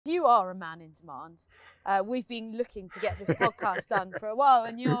You are a man in demand. We've been looking to get this podcast done for a while,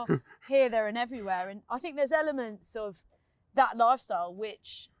 and you're here, there and everywhere. And I think there's elements of that lifestyle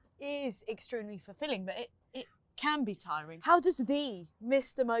which is extremely fulfilling, but it can be tiring. How does the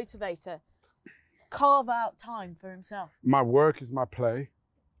Mr. Motivator carve out time for himself? My work is my play,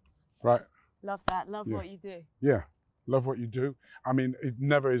 right? Love that. Love what you do. Yeah. Love what you do. I mean, it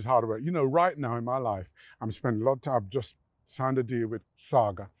never is hard work. You know, right now in my life, I'm spending a lot of time. I've just signed a deal with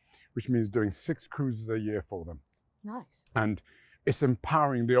Saga, which means doing 6 cruises a year for them. Nice. And it's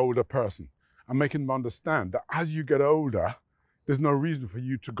empowering the older person and making them understand that as you get older, there's no reason for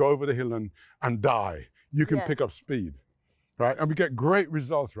you to go over the hill and die. You can pick up speed, right? And we get great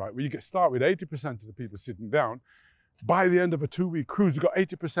results, right? Where you start with 80% of the people sitting down. By the end of a 2-week cruise, you've got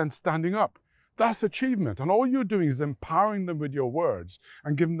 80% standing up. That's achievement. And all you're doing is empowering them with your words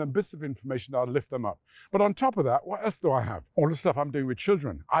and giving them bits of information that'll lift them up. But on top of that, what else do I have? All the stuff I'm doing with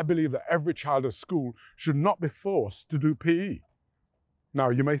children. I believe that every child at school should not be forced to do PE. Now,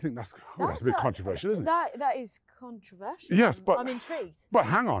 you may think that's a bit controversial, isn't it? That is controversial. Yes, but I'm intrigued. But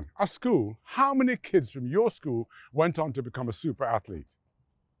hang on, at school, how many kids from your school went on to become a super athlete?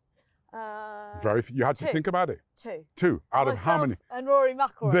 Very few. You had to think about it. 2. 2 out of how many? And Rory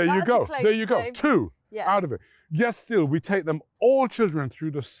McIlroy. There you go. There you go. Name. 2 out of it. Yet still, we take them, all children,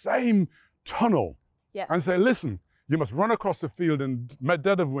 through the same tunnel and say, listen, you must run across the field in the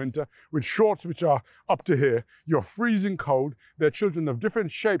dead of winter with shorts which are up to here. You're freezing cold. They're children of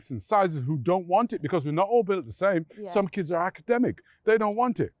different shapes and sizes who don't want it because we're not all built the same. Yeah. Some kids are academic. They don't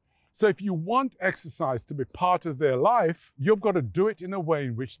want it. So if you want exercise to be part of their life, you've got to do it in a way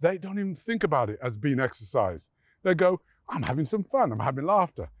in which they don't even think about it as being exercise. They go, I'm having some fun, I'm having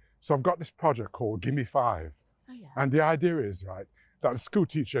laughter. So I've got this project called Gimme 5. Oh, yeah. And the idea is, right, that the school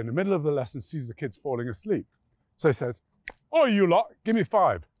teacher in the middle of the lesson sees the kids falling asleep. So he says, oh, you lot, give me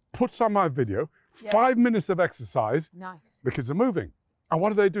 5. Puts on my video, 5 minutes of exercise. Nice. The kids are moving. And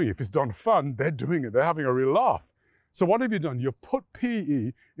what are they doing? If it's done fun, they're doing it. They're having a real laugh. So what have you done? You've put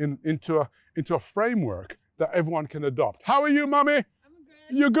PE into a framework that everyone can adopt. How are you, Mummy? I'm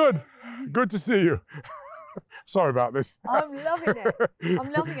good. You're good. Good to see you. Sorry about this. I'm loving it.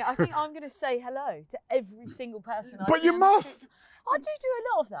 I'm loving it. I think I'm going to say hello to every single person I But you must. I do a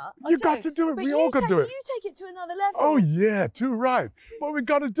lot of that. You got to do it. But we all got to do it. You take it to another level. Oh, yeah, too right. But we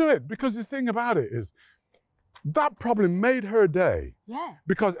got to do it because the thing about it is that probably made her day. Yeah.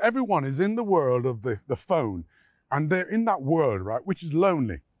 Because everyone is in the world of the phone. And they're in that world, right, which is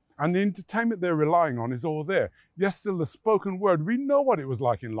lonely. And the entertainment they're relying on is all there. Yes, still the spoken word. We know what it was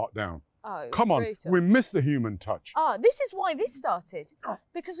like in lockdown. Oh, come on, brutal. we miss the human touch. Ah, this is why this started.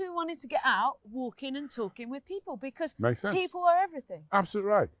 Because we wanted to get out, walking and talking with people. Because Makes sense. People are everything. Absolutely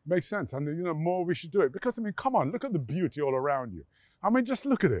right. Makes sense. And you know, more we should do it. Because I mean, come on, look at the beauty all around you. I mean, just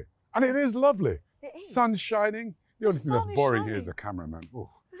look at it. And it is lovely. It is. Sun shining. The only thing that's sun is boring shining. here is the cameraman. Ooh.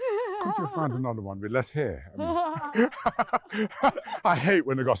 Could you find another one with less hair? I mean, I hate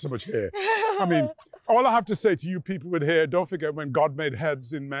when they got so much hair. I mean, all I have to say to you people with hair, don't forget when God made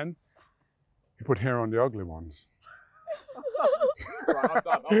heads in men, he put hair on the ugly ones.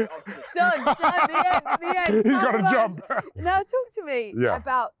 Done, the end. You got to jump. Now talk to me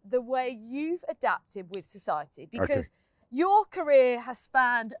about the way you've adapted with society, because your career has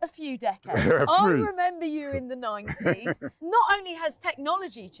spanned a few decades. I remember you in the 90s. Not only has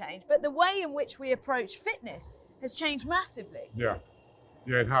technology changed, but the way in which we approach fitness has changed massively. Yeah,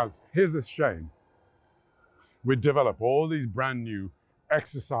 it has. Here's the shame. We develop all these brand new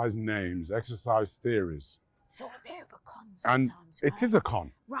exercise names, exercise theories. It's all a bit of a con And sometimes. it is a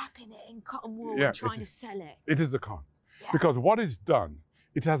con. Wrapping it in cotton wool and trying to sell it. It is a con. Because what it's done,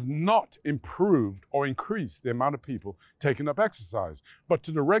 it has not improved or increased the amount of people taking up exercise. But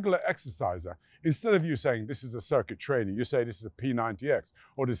to the regular exerciser, instead of you saying this is a circuit training, you say this is a P90X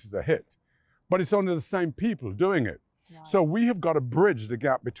or this is a HIIT. But it's only the same people doing it. Right. So we have got to bridge the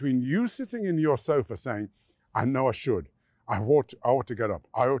gap between you sitting in your sofa saying, I know I should, I ought to get up,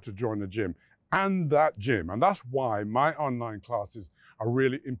 I ought to join the gym, and that gym. And that's why my online classes are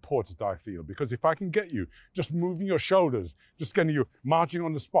really important, I feel, because if I can get you just moving your shoulders, just getting you marching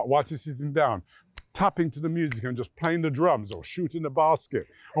on the spot whilst you're sitting down, tapping to the music and just playing the drums or shooting the basket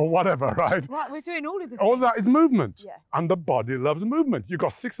or whatever, right? Right, we're doing all of the All that is movement. Yeah. And the body loves movement. You've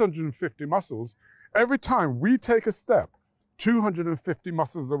got 650 muscles. Every time we take a step, 250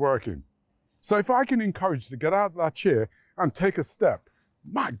 muscles are working. So if I can encourage you to get out of that chair and take a step,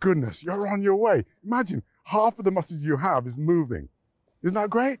 my goodness, you're on your way. Imagine half of the muscles you have is moving. Isn't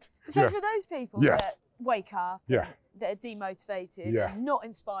that great? So for those people that wake up, that are demotivated and not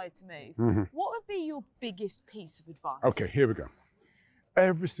inspired to move, what would be your biggest piece of advice? Okay, here we go.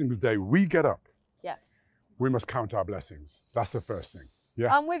 every single day we get up, Yeah. we must count our blessings. That's the first thing.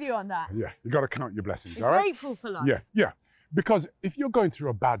 Yeah. I'm with you on that. Yeah. You got to count your blessings. Be all right. grateful for life. Yeah. Yeah. Because if you're going through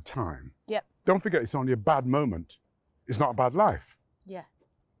a bad time, Yep. don't forget it's only a bad moment. It's not a bad life. Yeah.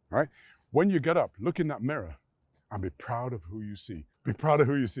 Right? When you get up, look in that mirror and be proud of who you see. Be proud of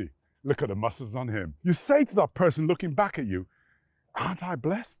who you see. Look at the muscles on him. You say to that person looking back at you, aren't I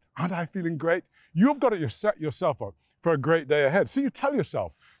blessed? Aren't I feeling great? You've got to set yourself up for a great day ahead. So you tell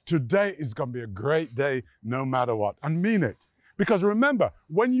yourself, today is going to be a great day no matter what, and mean it. Because remember,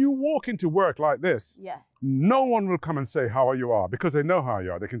 when you walk into work like this, Yeah. no one will come and say how you are because they know how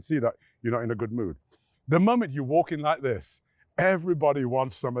you are. They can see that you're not in a good mood. The moment you walk in like this, everybody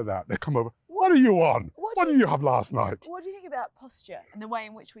wants some of that. They come over, what are you on? What did you have last night? What do you think about posture and the way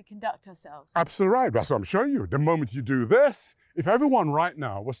in which we conduct ourselves? Absolutely right. That's what I'm showing you. The moment you do this, if everyone right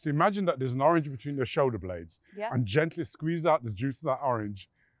now was to imagine that there's an orange between their shoulder blades Yeah. and gently squeeze out the juice of that orange,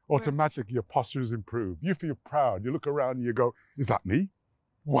 automatically your posture is improved. You feel proud. You look around and you go, is that me?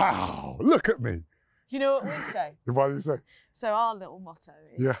 Wow, look at me. You know what we say? What do you say? So our little motto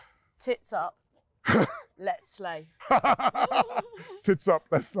is Yeah. tits up, let's slay. Tits up,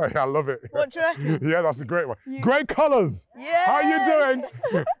 let's slay. I love it. What do you reckon? Yeah, that's a great one. Great colours. Yeah. How you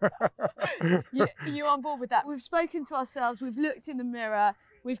doing? You on board with that? We've spoken to ourselves, we've looked in the mirror,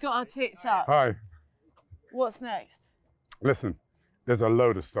 we've got our tits up. Hi. What's next? Listen, there's a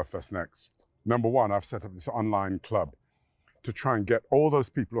load of stuff that's next. Number one, I've set up this online club to try and get all those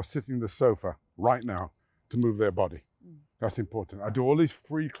people who are sitting on the sofa right now to move their body. That's important. I do all these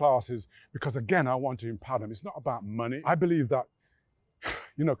free classes because, again, I want to empower them. It's not about money. I believe that,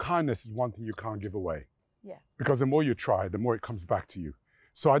 you know, kindness is one thing you can't give away. Yeah. Because the more you try, the more it comes back to you.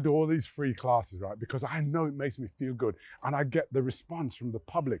 So I do all these free classes, right? Because I know it makes me feel good. And I get the response from the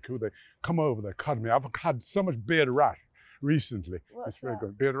public who they come over, they cuddle me. I've had so much beard rash recently. What's it's very that?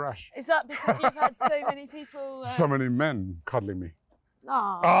 good. Beard rash. Is that because you've had so many people? So many men cuddling me.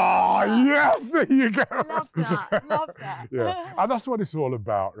 Oh, Oh, yes, there you go. love that, love that. Yeah, and that's what it's all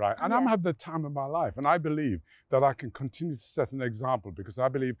about, right? And I'm Yeah. having the time of my life. And I believe that I can continue to set an example because I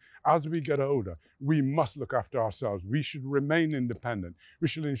believe as we get older, we must look after ourselves. We should remain independent. We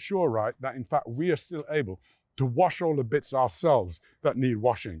should ensure, right, that in fact we are still able to wash all the bits ourselves that need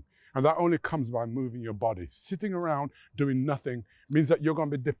washing. And that only comes by moving your body. Sitting around doing nothing means that you're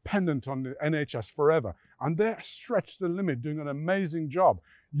going to be dependent on the NHS forever. And they're stretched to the limit, doing an amazing job.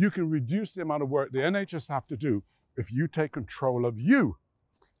 You can reduce the amount of work the NHS have to do if you take control of you.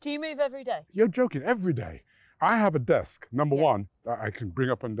 Do you move every day? You're joking, every day. I have a desk, number one, that I can bring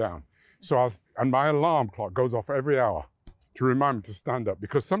up and down. And my alarm clock goes off every hour to remind me to stand up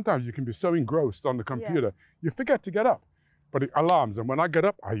because sometimes you can be so engrossed on the computer, you forget to get up. But it alarms, and when I get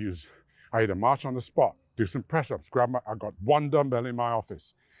up, I either march on the spot, do some press-ups, I got one dumbbell in my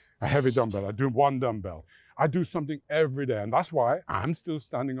office, a heavy dumbbell, I do one dumbbell. I do something every day, and that's why I'm still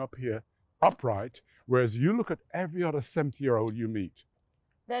standing up here upright, whereas you look at every other 70-year-old you meet.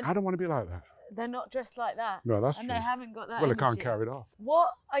 I don't want to be like that. They're not dressed like that. No, that's and true. they haven't got that Well, they can't energy. carry it off. What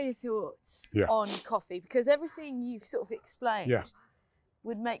are your thoughts Yeah. on coffee? Because everything you've sort of explained Yeah.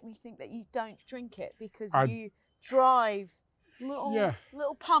 would make me think that you don't drink it because I- you drive little Yeah.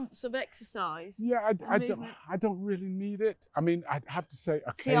 little pumps of exercise. Yeah, movement. I don't really need it. I mean, I have to say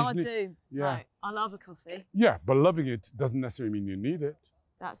See, I occasionally. do. Yeah. Right. I love a coffee. Yeah, but loving it doesn't necessarily mean you need it.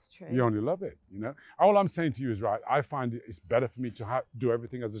 That's true. You only love it, you know? All I'm saying to you is, right, I find it's better for me to do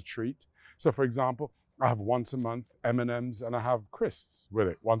everything as a treat. So, for example, I have once a month M&Ms and I have crisps with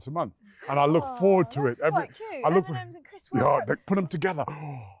it once a month. And I look forward to it. That's quite cute. I look for- M&Ms and crisps. Yeah, they put them together.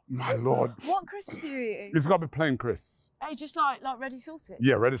 Oh, my Lord. What crisps are you eating? It's got to be plain crisps. Hey, just like ready salted?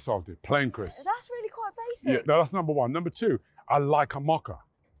 Yeah, ready salted, plain crisps. That's really quite Yeah, basic. no, that's number one. Number two, I like a mocha,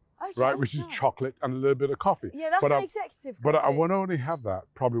 Okay, right, which is nice. chocolate and a little bit of coffee. Yeah, that's But an I- executive But I coffee. want to only have that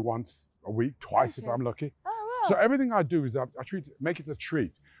probably once a week, twice if Okay. I'm lucky. Oh, wow. So everything I do is I make it a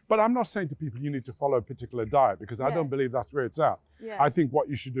treat. But I'm not saying to people you need to follow a particular diet because I Yeah. don't believe that's where it's at. Yes. I think what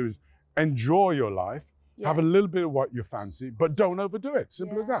you should do is enjoy your life, have a little bit of what you fancy, but don't overdo it.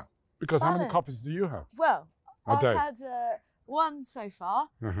 Simple as Yeah. that. Because how many Balance. coffees do you have? Well, A I've day? had one so far,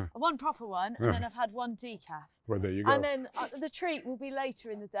 Uh-huh. one proper one, and then I've had one decaf. Well, there you go. And then the treat will be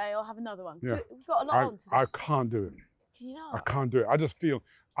later in the day. I'll have another one. So Yeah. we've got a lot on today. I can't do it. Can you I not? can't do it. I just feel,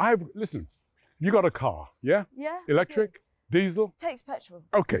 listen, you got a car, yeah? Yeah. I Electric, diesel? do. Takes petrol.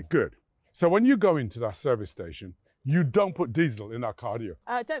 Okay, good. So when you go into that service station, you don't put diesel in that car, do you?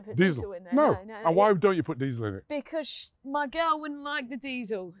 Don't put diesel in there. No. No. And why don't you put diesel in it? Because my girl wouldn't like the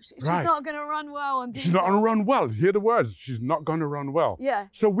diesel. She's Right. not going to run well on diesel. She's not going to run well. Hear the words. She's not going to run well. Yeah.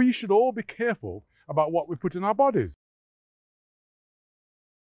 So we should all be careful about what we put in our bodies.